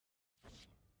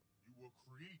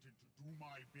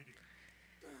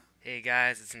Hey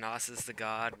guys, it's Gnosis the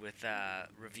God with a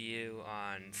review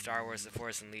on Star Wars The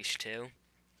Force Unleashed 2.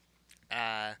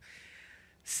 Uh,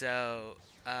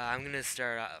 I'm going to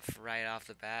start off right off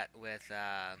the bat with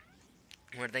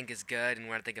what I think is good and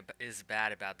what I think is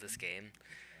bad about this game.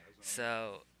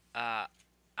 So, uh,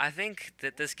 I think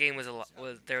that this game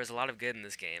there was a lot of good in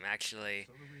this game, actually.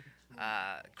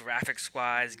 Graphics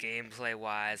wise, gameplay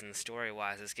wise, and story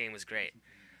wise, this game was great.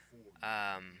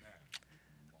 Um,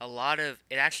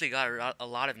 it actually got a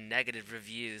lot of negative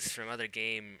reviews from other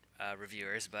game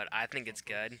reviewers, but I think it's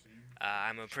good.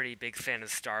 I'm a pretty big fan of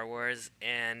Star Wars,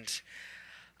 and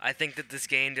I think that this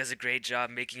game does a great job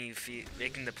making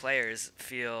the players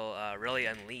feel really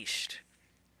unleashed.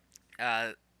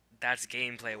 Uh, that's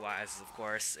gameplay wise, of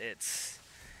course. It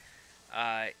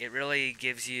really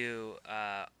gives you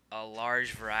a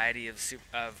large variety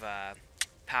of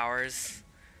powers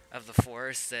of the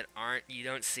Force that aren't you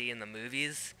don't see in the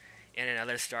movies and in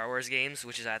other Star Wars games,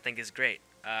 which is I think is great.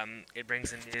 It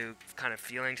brings a new kind of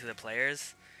feeling to the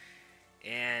players,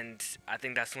 and I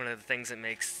think that's one of the things that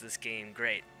makes this game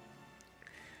great.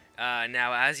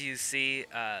 Now, as you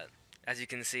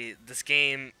can see, this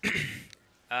game,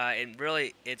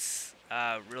 it's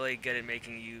really good at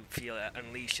making you feel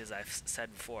unleashed, as I've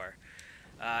said before.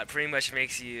 It pretty much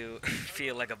makes you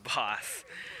feel like a boss.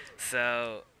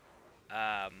 So,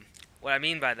 what I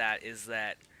mean by that is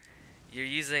that you're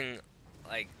using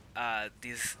like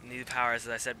these new powers,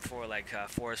 as I said before, like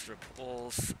force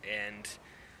repulse, and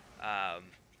um,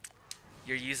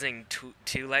 you're using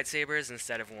two lightsabers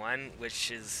instead of one,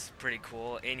 which is pretty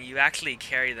cool. And you actually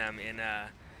carry them in a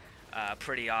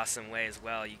pretty awesome way as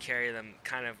well. You carry them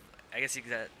kind of, I guess you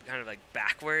could kind of like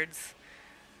backwards,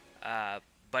 uh,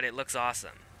 but it looks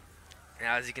awesome.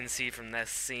 Now, as you can see from this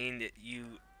scene,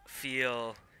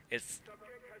 feel it's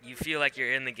you feel like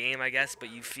you're in the game, I guess, but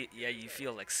you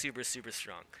feel like super super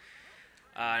strong.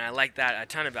 And I like that a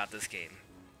ton about this game,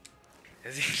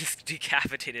 as you just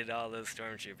decapitated all those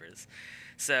stormtroopers.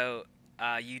 So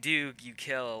you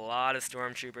kill a lot of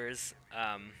stormtroopers,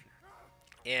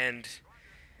 and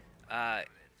uh,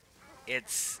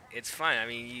 it's fun. I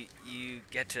mean, you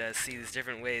get to see these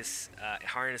different ways,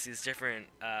 harness these different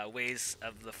ways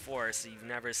of the Force that you've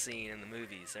never seen in the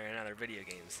movies or in other video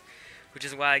games, which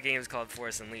is why the game is called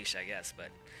Force Unleashed, I guess.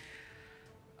 But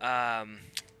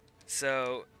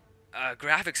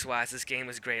graphics-wise, this game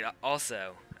was great.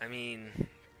 Also, I mean,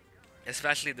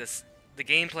 especially the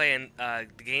gameplay and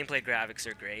the gameplay graphics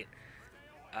are great.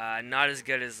 Not as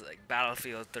good as like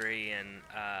Battlefield 3 and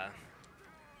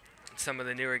some of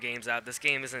the newer games out. This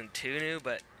game isn't too new,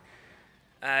 but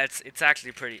it's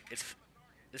actually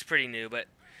it's pretty new. But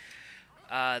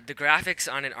the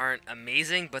graphics on it aren't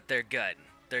amazing, but they're good.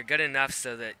 They're good enough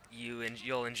so that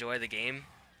you'll enjoy the game,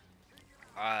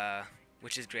 uh,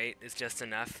 which is great. It's just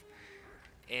enough,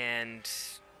 and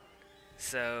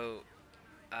so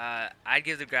I'd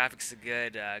give the graphics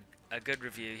a good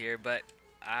review here. But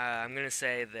I'm gonna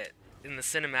say that in the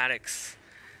cinematics,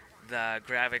 the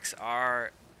graphics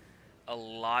are a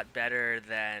lot better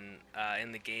than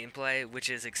in the gameplay, which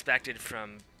is expected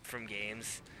from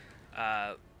games.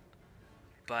 Uh,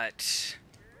 but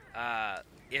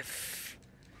if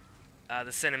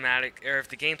the cinematic or if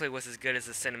the gameplay was as good as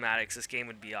the cinematics, this game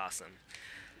would be awesome.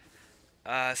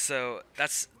 So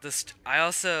that's this. I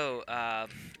also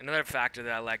another factor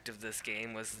that I liked of this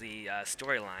game was the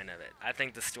storyline of it. I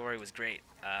think the story was great.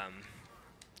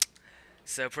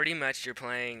 So pretty much you're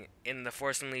playing in the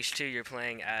Force Unleashed 2. You're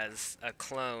playing as a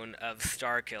clone of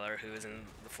Starkiller, who is in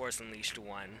the Force Unleashed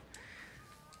 1.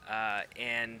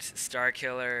 And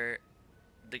Starkiller,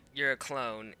 you're a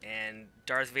clone, and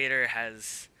Darth Vader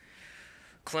has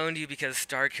cloned you because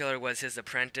Starkiller was his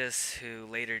apprentice, who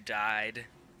later died,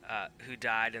 who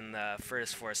died in the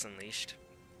first Force Unleashed.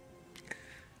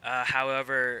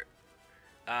 However,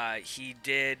 he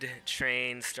did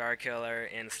train Starkiller,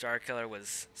 and Starkiller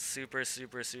was super,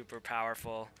 super, super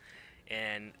powerful,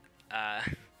 and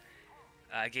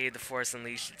gave the Force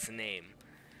Unleashed its name.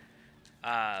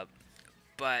 Uh,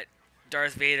 but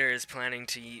Darth Vader is planning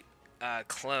to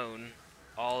clone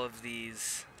all of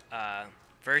these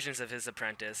versions of his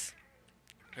apprentice,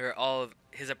 or all of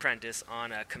his apprentice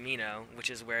on Kamino, which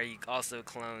is where he also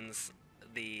clones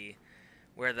the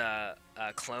where the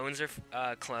clones are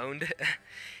cloned,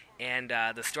 and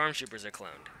the stormtroopers are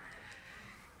cloned.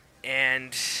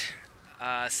 And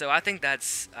so I think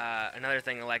that's another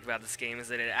thing I like about this game is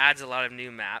that it adds a lot of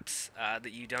new maps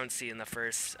that you don't see in the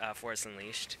first Force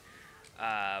Unleashed,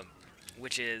 uh,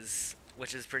 which is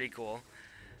pretty cool.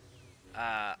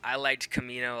 I liked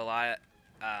Kamino a lot.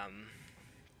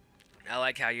 I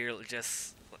like how you're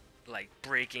just like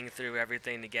breaking through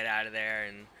everything to get out of there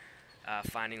and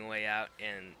finding a way out,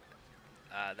 and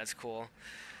that's cool.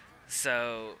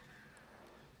 So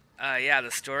yeah,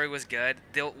 the story was good.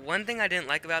 The one thing I didn't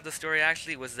like about the story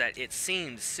actually was that it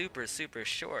seemed super super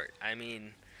short. I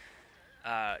mean,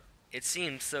 uh, it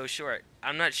seemed so short.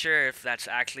 I'm not sure if that's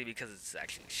actually because it's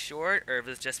actually short or if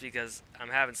it's just because I'm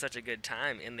having such a good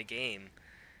time in the game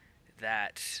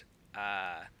that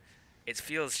it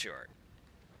feels short.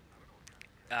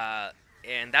 Uh,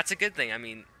 and that's a good thing. I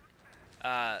mean,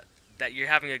 uh, that you're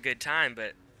having a good time,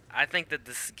 but I think that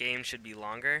this game should be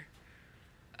longer.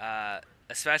 Uh,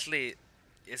 Especially,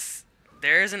 it's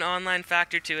there is an online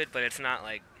factor to it, but it's not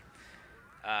like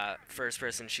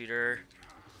first-person shooter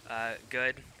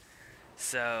good.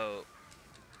 So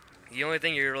the only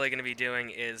thing you're really going to be doing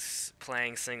is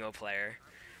playing single player,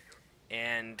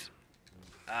 and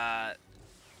uh,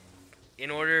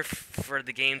 in order for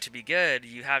the game to be good,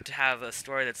 you have to have a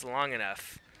story that's long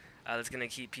enough that's going to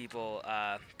keep people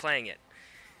playing it.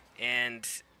 And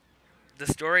the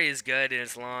story is good and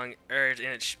it's long,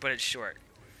 but it's short.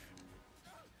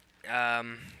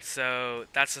 So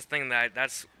that's the thing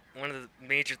that's one of the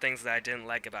major things that I didn't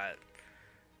like about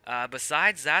it.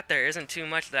 Besides that, there isn't too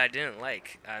much that I didn't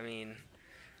like. I mean,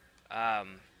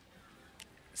 um,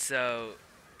 so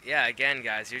yeah, again,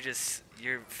 guys,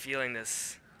 you're feeling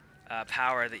this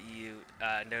power that you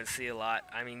don't see a lot.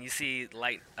 I mean, you see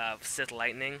Sith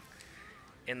lightning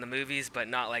in the movies, but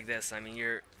not like this. I mean,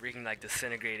 you're freaking like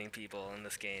disintegrating people in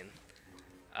this game.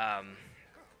 Um,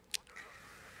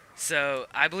 so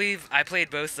I believe I played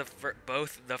both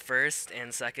the first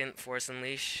and second Force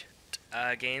Unleashed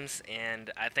games,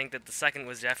 and I think that the second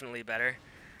was definitely better.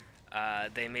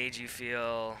 They made you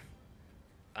feel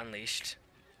unleashed.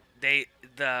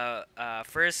 The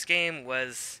first game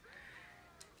was,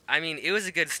 I mean, it was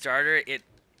a good starter.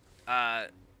 Uh,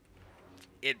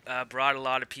 it brought a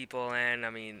lot of people in.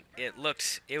 I mean, it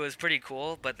was pretty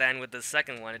cool. But then with the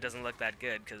second one, it doesn't look that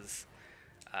good because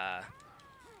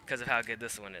of how good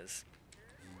this one is.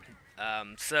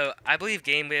 So I believe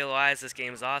gameplay wise, this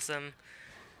game is awesome.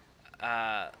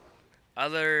 Uh,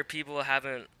 Other people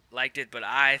haven't liked it, but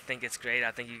I think it's great.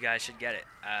 I think you guys should get it.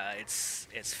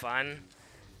 It's fun.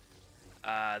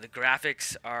 The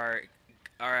graphics are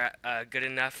good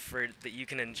enough for that you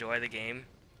can enjoy the game,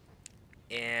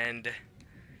 and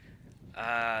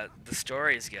the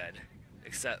story is good,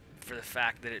 except for the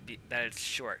fact that that it's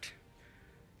short.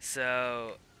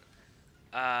 So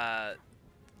I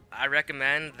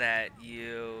recommend that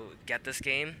you get this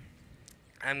game.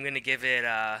 I'm gonna give it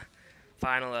a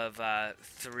final of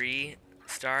 3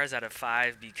 stars out of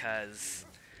 5 because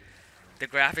the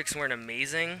graphics weren't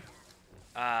amazing.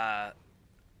 Uh,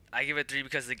 I give it 3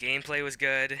 because the gameplay was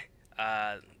good,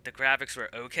 the graphics were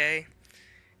okay,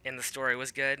 and the story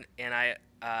was good. And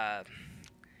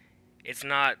it's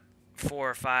not 4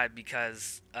 or 5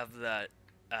 because of the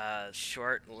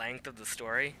short length of the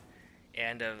story,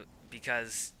 and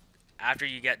because after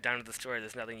you get done with the story,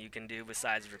 there's nothing you can do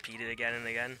besides repeat it again and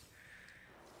again.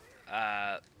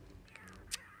 Uh,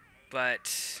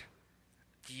 but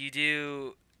you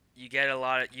get a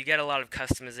lot of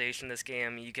customization in this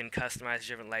game. You can customize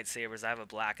different lightsabers. I have a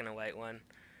black and a white one,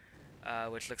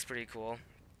 which looks pretty cool.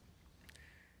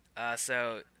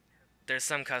 So there's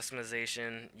some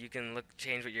customization. You can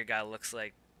change what your guy looks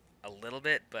like a little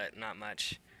bit, but not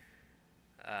much.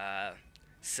 Uh,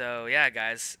 so yeah,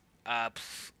 guys,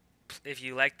 if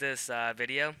you like this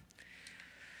video,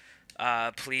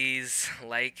 please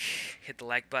hit the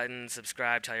like button,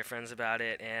 subscribe, tell your friends about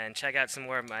it, and check out some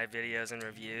more of my videos and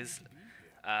reviews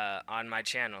on my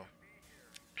channel.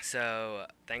 So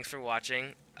thanks for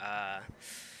watching.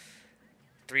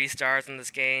 3 stars in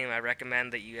this game. I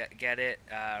recommend that you get it.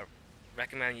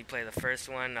 Recommend you play the first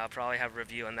one. I'll probably have a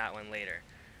review on that one later.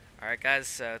 Alright guys,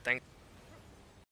 so thanks.